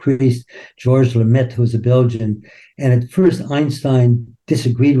Catholic priest, Georges Lemaitre, who was a Belgian. And at first, Einstein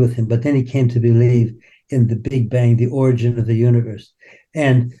disagreed with him, but then he came to believe in the Big Bang, the origin of the universe.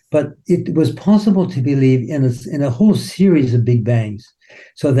 But it was possible to believe in a whole series of Big Bangs,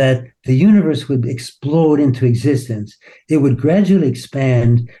 so that the universe would explode into existence. It would gradually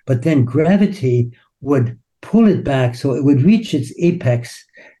expand, but then gravity would pull it back, so it would reach its apex,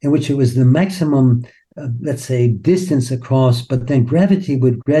 in which it was the maximum, let's say, distance across, but then gravity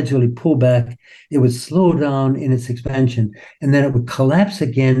would gradually pull back. It would slow down in its expansion, and then it would collapse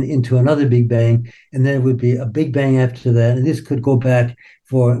again into another Big Bang, and then it would be a Big Bang after that. And this could go back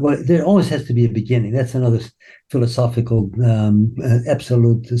there always has to be a beginning. That's another philosophical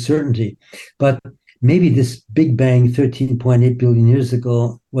absolute certainty. But maybe this Big Bang 13.8 billion years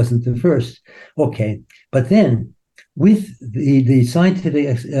ago wasn't the first. Okay, but then with the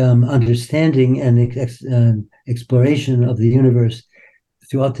scientific understanding and exploration of the universe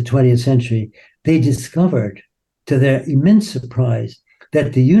throughout the 20th century, they discovered, to their immense surprise,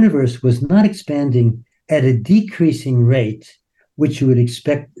 that the universe was not expanding at a decreasing rate, which you would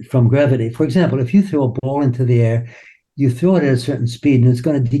expect from gravity. For example, if you throw a ball into the air, you throw it at a certain speed, and it's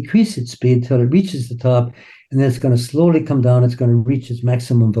going to decrease its speed until it reaches the top, and then it's going to slowly come down. It's going to reach its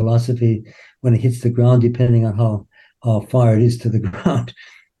maximum velocity when it hits the ground, depending on how far it is to the ground.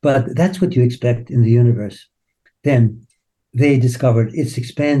 But that's what you expect in the universe. Then they discovered it's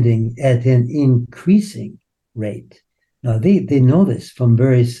expanding at an increasing rate. Now, they know this from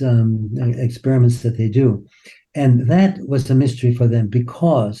various experiments that they do. And that was a mystery for them,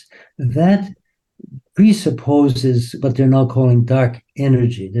 because that presupposes what they're now calling dark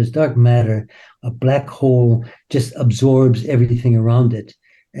energy. There's dark matter. A black hole just absorbs everything around it,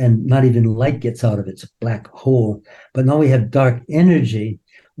 and not even light gets out of it. It's a black hole. But now we have dark energy,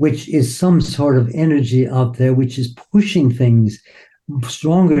 which is some sort of energy out there which is pushing things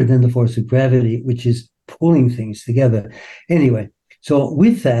stronger than the force of gravity, which is pulling things together. Anyway, so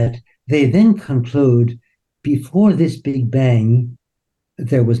with that, they then conclude, before this Big Bang,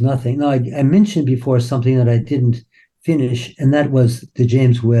 there was nothing. Now, I mentioned before something that I didn't finish, and that was the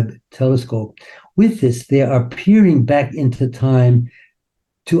James Webb Telescope. With this, they are peering back into time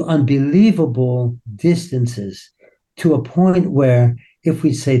to unbelievable distances, to a point where, if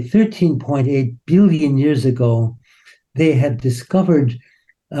we say 13.8 billion years ago, they have discovered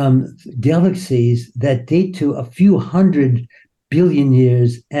galaxies that date to a few hundred billion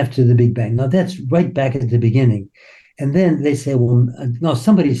years after the Big Bang. Now, that's right back at the beginning. And then they say, well, no,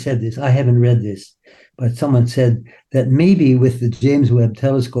 somebody said this. I haven't read this, but someone said that maybe with the James Webb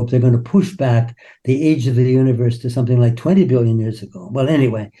Telescope, they're going to push back the age of the universe to something like 20 billion years ago. Well,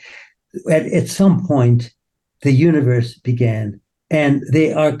 anyway, at some point, the universe began. And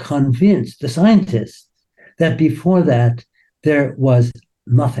they are convinced, the scientists, that before that, there was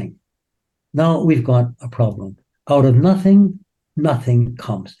nothing. Now we've got a problem. Out of nothing, nothing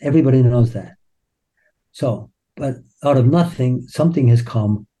comes. Everybody knows that. So, but out of nothing, something has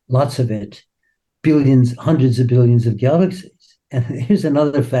come, lots of it, billions, hundreds of billions of galaxies. And here's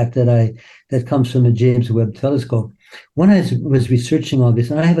another fact that comes from the James Webb Telescope. When I was researching all this,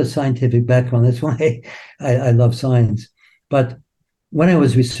 and I have a scientific background, that's why I love science. But when I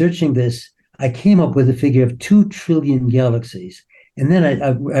was researching this, I came up with a figure of 2 trillion galaxies. And then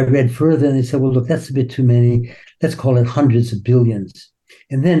I read further, and they said, well, look, that's a bit too many. Let's call it hundreds of billions.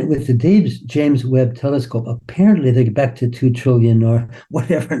 And then with the James Webb Telescope, apparently they get back to 2 trillion or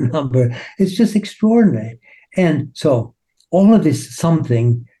whatever number. It's just extraordinary. And so all of this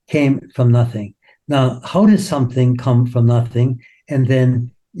something came from nothing. Now, how does something come from nothing? And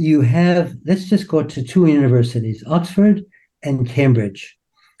then you have, let's just go to 2 universities, Oxford and Cambridge.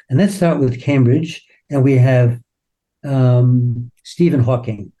 And let's start with Cambridge. And we have Stephen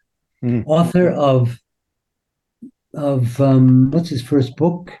Hawking, author of what's his first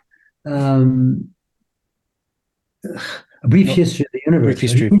book? A Brief History of the Universe. Brief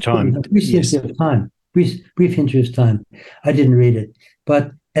History of Time. A Brief History of Time. brief interest time. I didn't read it.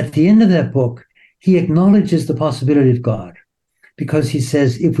 But at the end of that book, he acknowledges the possibility of God, because he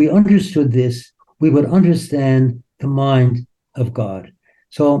says, if we understood this, we would understand the mind of God.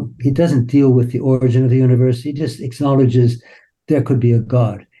 So he doesn't deal with the origin of the universe. He just acknowledges there could be a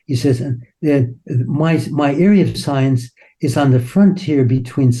God. He says, my area of science is on the frontier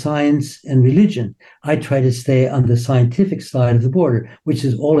between science and religion. I try to stay on the scientific side of the border, which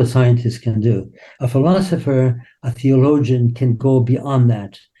is all a scientist can do. A philosopher, a theologian can go beyond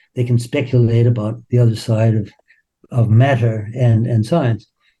that. They can speculate about the other side of matter and science.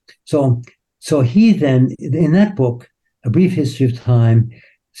 So he then, in that book, A Brief History of Time,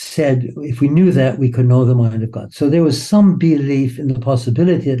 said, if we knew that, we could know the mind of God. So there was some belief in the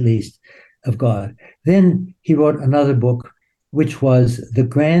possibility, at least, of God. Then he wrote another book, which was The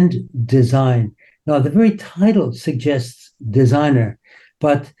Grand Design. Now, the very title suggests designer,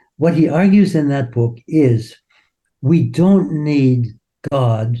 but what he argues in that book is we don't need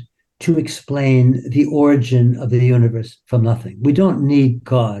God to explain the origin of the universe from nothing. We don't need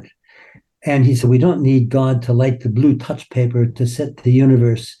God. And he said, we don't need God to light the blue touch paper to set the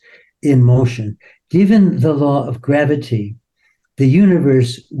universe in motion. Given the law of gravity, the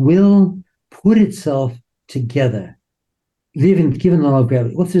universe will put itself together. Given the law of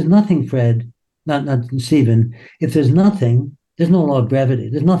gravity. Well, if there's nothing, Fred, not Stephen, if there's nothing, there's no law of gravity.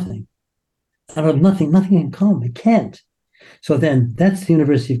 There's nothing. Out of nothing can come. It can't. So then that's the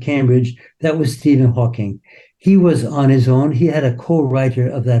University of Cambridge. That was Stephen Hawking. He was on his own. He had a co-writer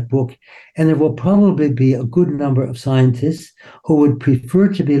of that book. And there will probably be a good number of scientists who would prefer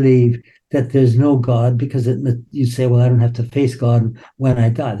to believe that there's no God, because you say, well, I don't have to face God when I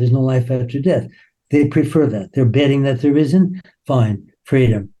die. There's no life after death. They prefer that. They're betting that there isn't. Fine,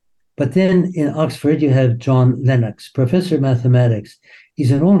 freedom. But then in Oxford, you have John Lennox, professor of mathematics.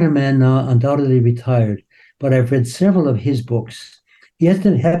 He's an older man now, undoubtedly retired, but I've read several of his books. He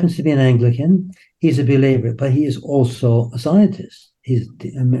happens to be an Anglican. He's a believer, but he is also a scientist. He's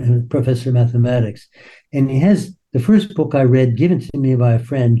a professor of mathematics. And he has, the first book I read, given to me by a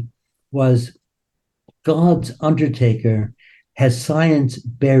friend, was God's Undertaker. Has science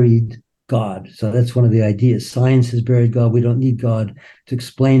buried God? So that's one of the ideas. Science has buried God. We don't need God to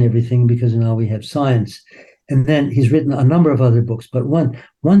explain everything because now we have science. And then he's written a number of other books. But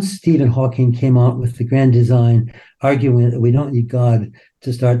once Stephen Hawking came out with The Grand Design, arguing that we don't need God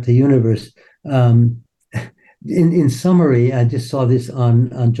to start the universe, in summary, I just saw this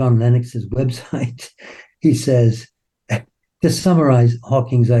on John Lennox's website. He says, to summarize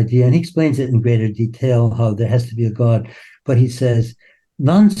Hawking's idea, and he explains it in greater detail, how there has to be a God, but he says,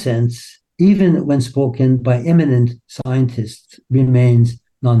 nonsense, even when spoken by eminent scientists, remains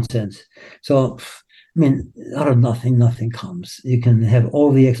nonsense. So, I mean, out of nothing comes. You can have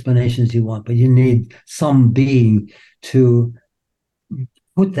all the explanations you want, but you need some being to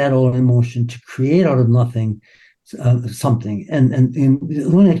put that all in motion, to create out of nothing something. And the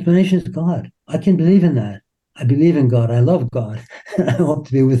only explanation is God. I can believe in that. I believe in God. I love God. I hope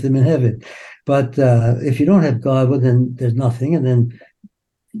to be with him in heaven. But if you don't have God, well, then there's nothing. And then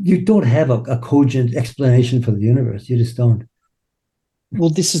you don't have a cogent explanation for the universe. You just don't. Well,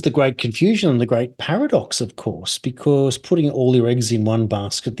 this is the great confusion and the great paradox, of course, because putting all your eggs in one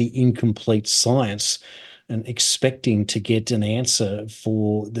basket, the incomplete science, and expecting to get an answer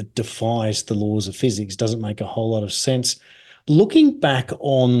that defies the laws of physics doesn't make a whole lot of sense. Looking back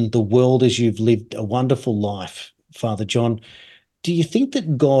on the world as you've lived a wonderful life, Father John, do you think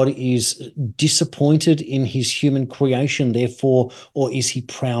that God is disappointed in his human creation, therefore, or is he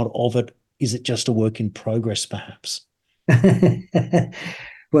proud of it? Is it just a work in progress, perhaps?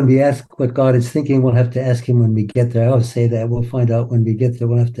 When we ask what God is thinking, we'll have to ask him when we get there. I always say that. We'll find out when we get there.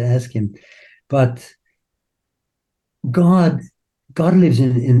 We'll have to ask him. But God lives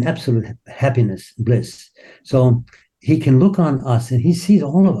in absolute happiness, bliss. So he can look on us and he sees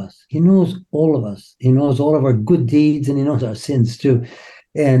all of us. He knows all of us. He knows all of our good deeds and he knows our sins too.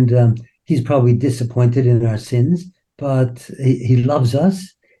 And he's probably disappointed in our sins, but he loves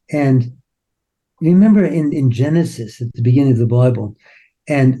us. And remember in Genesis, at the beginning of the Bible,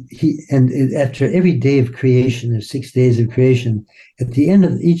 and after every day of creation, there's 6 days of creation, at the end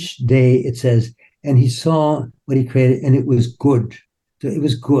of each day, it says, and he saw what he created, and it was good. So it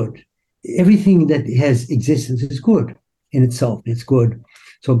was good. Everything that has existence is good in itself. It's good.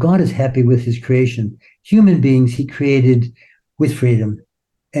 So God is happy with his creation. Human beings he created with freedom.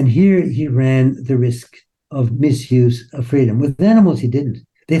 And here he ran the risk of misuse of freedom. With animals, he didn't.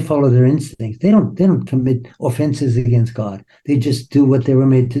 They follow their instincts. They don't commit offenses against God. They just do what they were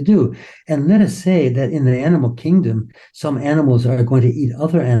made to do. And let us say that in the animal kingdom, some animals are going to eat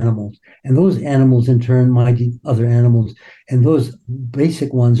other animals, and those animals in turn might eat other animals. And those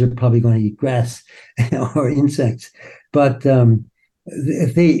basic ones are probably going to eat grass or insects. But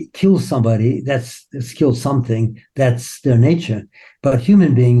if they kill somebody, that's killed something. That's their nature. But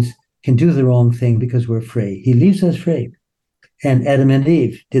human beings can do the wrong thing because we're free. He leaves us free. And Adam and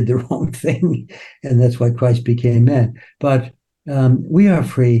Eve did the wrong thing, and that's why Christ became man. But we are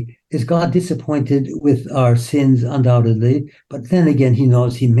free. Is God disappointed with our sins? Undoubtedly. But then again, he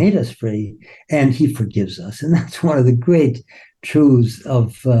knows he made us free, and he forgives us. And that's one of the great truths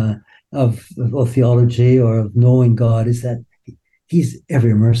of theology or of knowing God, is that he's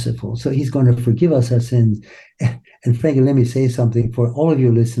ever merciful. So he's going to forgive us our sins. And frankly, let me say something for all of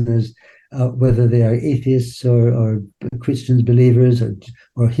you listeners, whether they are atheists or Christians, believers,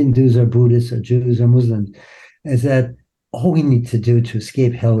 or Hindus or Buddhists or Jews or Muslims, is that all we need to do to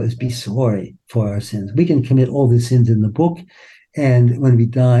escape hell is be sorry for our sins. We can commit all the sins in the book, and when we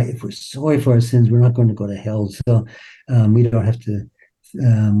die, if we're sorry for our sins, we're not going to go to hell. So we don't have to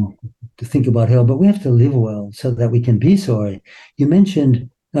think about hell, but we have to live well so that we can be sorry. You mentioned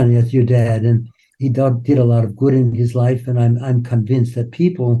your dad, and he did a lot of good in his life, and I'm convinced that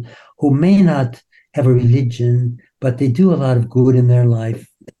people who may not have a religion, but they do a lot of good in their life,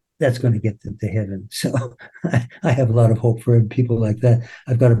 that's going to get them to heaven. So I have a lot of hope for people like that.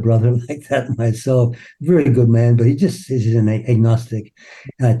 I've got a brother like that myself, very good man, but he just is an agnostic.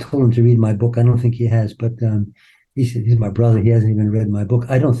 And I told him to read my book. I don't think he has, but he said he's my brother. He hasn't even read my book.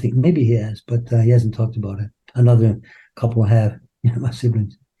 I don't think, maybe he has, but he hasn't talked about it. Another couple have, my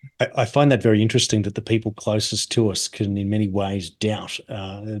siblings. I find that very interesting, that the people closest to us can in many ways doubt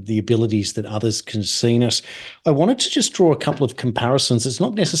the abilities that others can see in us. I wanted to just draw a couple of comparisons. It's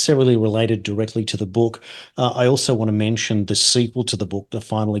not necessarily related directly to the book. I also want to mention the sequel to the book, The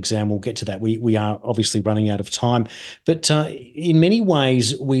Final Exam. We'll get to that. We are obviously running out of time. But in many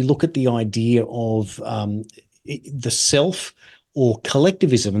ways, we look at the idea of the self or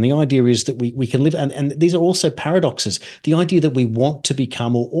collectivism. And the idea is that we can live, and these are also paradoxes. The idea that we want to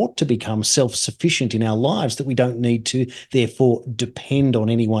become or ought to become self-sufficient in our lives, that we don't need to therefore depend on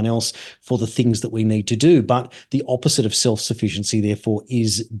anyone else for the things that we need to do. But the opposite of self-sufficiency, therefore,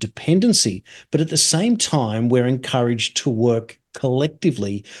 is dependency. But at the same time, we're encouraged to work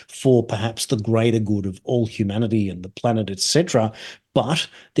collectively for perhaps the greater good of all humanity and the planet, etc. But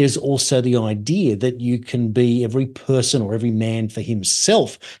there's also the idea that you can be every person or every man for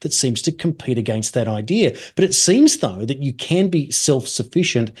himself that seems to compete against that idea. But it seems, though, that you can be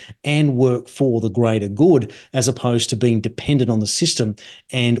self-sufficient and work for the greater good, as opposed to being dependent on the system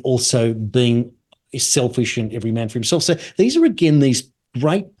and also being selfish and every man for himself. So these are, again, these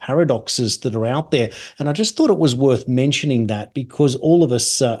great paradoxes that are out there. And I just thought it was worth mentioning that, because all of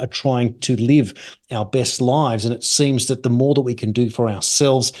us are trying to live our best lives. And it seems that the more that we can do for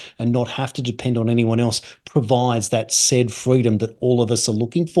ourselves and not have to depend on anyone else provides that said freedom that all of us are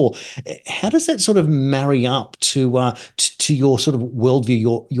looking for. How does that sort of marry up to your sort of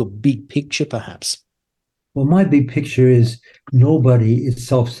worldview, your big picture, perhaps? Well, my big picture is nobody is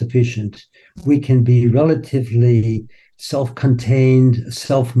self-sufficient. We can be relatively self-contained,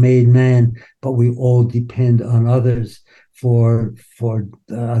 self-made man, but we all depend on others for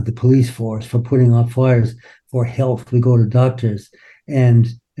the police force, for putting out fires, for health. We go to doctors,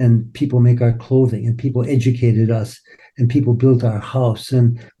 and people make our clothing, and people educated us, and people built our house,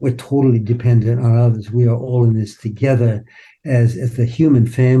 and we're totally dependent on others. We are all in this together as the human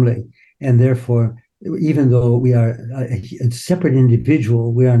family, and therefore, even though we are a separate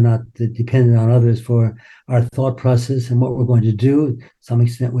individual, we are not dependent on others for our thought process and what we're going to do. To some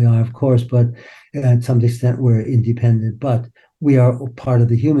extent we are, of course, but to some extent we're independent. But we are part of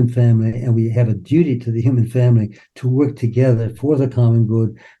the human family, and we have a duty to the human family to work together for the common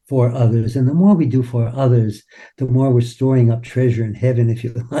good, for others. And the more we do for others, the more we're storing up treasure in heaven, if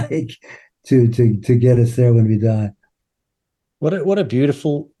you like, to get us there when we die. What a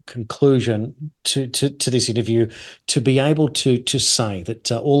beautiful conclusion to this interview, to be able to say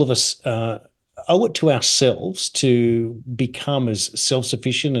that all of us owe it to ourselves to become as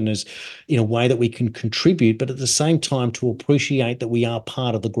self-sufficient and as in a way that we can contribute, but at the same time to appreciate that we are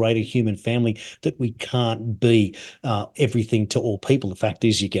part of the greater human family, that we can't be everything to all people. The fact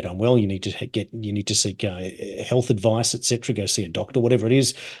is, you get unwell, you need to seek health advice, etc. Go see a doctor, whatever it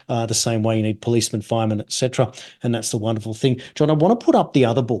is. The same way you need policemen, firemen, etc. And that's the wonderful thing. John, I want to put up the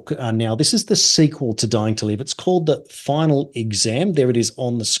other book now. This is the sequel to Dying to Live. It's called The Final Exam. There it is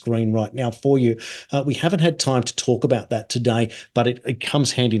on the screen right now for you. We haven't had time to talk about that today, but it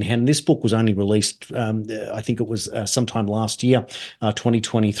comes hand in hand. This book was only released, I think it was sometime last year,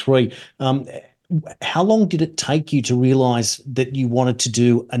 2023. How long did it take you to realise that you wanted to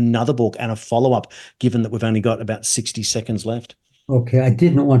do another book and a follow-up, given that we've only got about 60 seconds left? Okay, I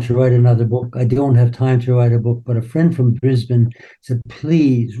didn't want to write another book. I don't have time to write a book, but a friend from Brisbane said,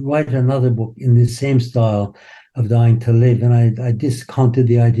 please write another book in the same style of Dying to Live. And I discounted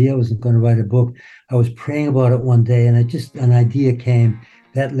the idea. I wasn't going to write a book. I was praying about it one day, and an idea came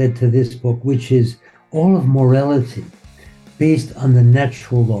that led to this book, which is all of morality based on the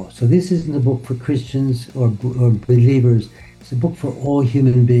natural law. So this isn't a book for Christians or believers. It's a book for all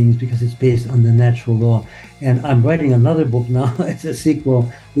human beings because it's based on the natural law. And I'm writing another book now. It's a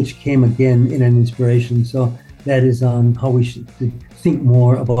sequel, which came again in an inspiration. So that is on how we should think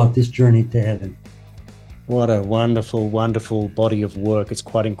more about this journey to heaven. What a wonderful, wonderful body of work. It's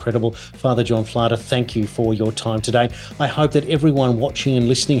quite incredible. Father John Flader, thank you for your time today. I hope that everyone watching and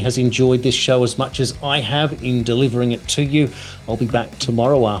listening has enjoyed this show as much as I have in delivering it to you. I'll be back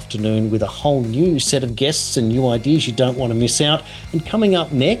tomorrow afternoon with a whole new set of guests and new ideas you don't want to miss out. And coming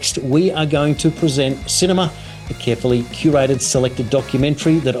up next, we are going to present Cinema, a carefully curated, selected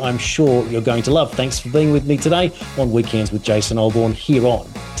documentary that I'm sure you're going to love. Thanks for being with me today on Weekends with Jason Olbourne here on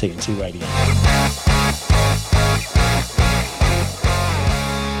TNT Radio.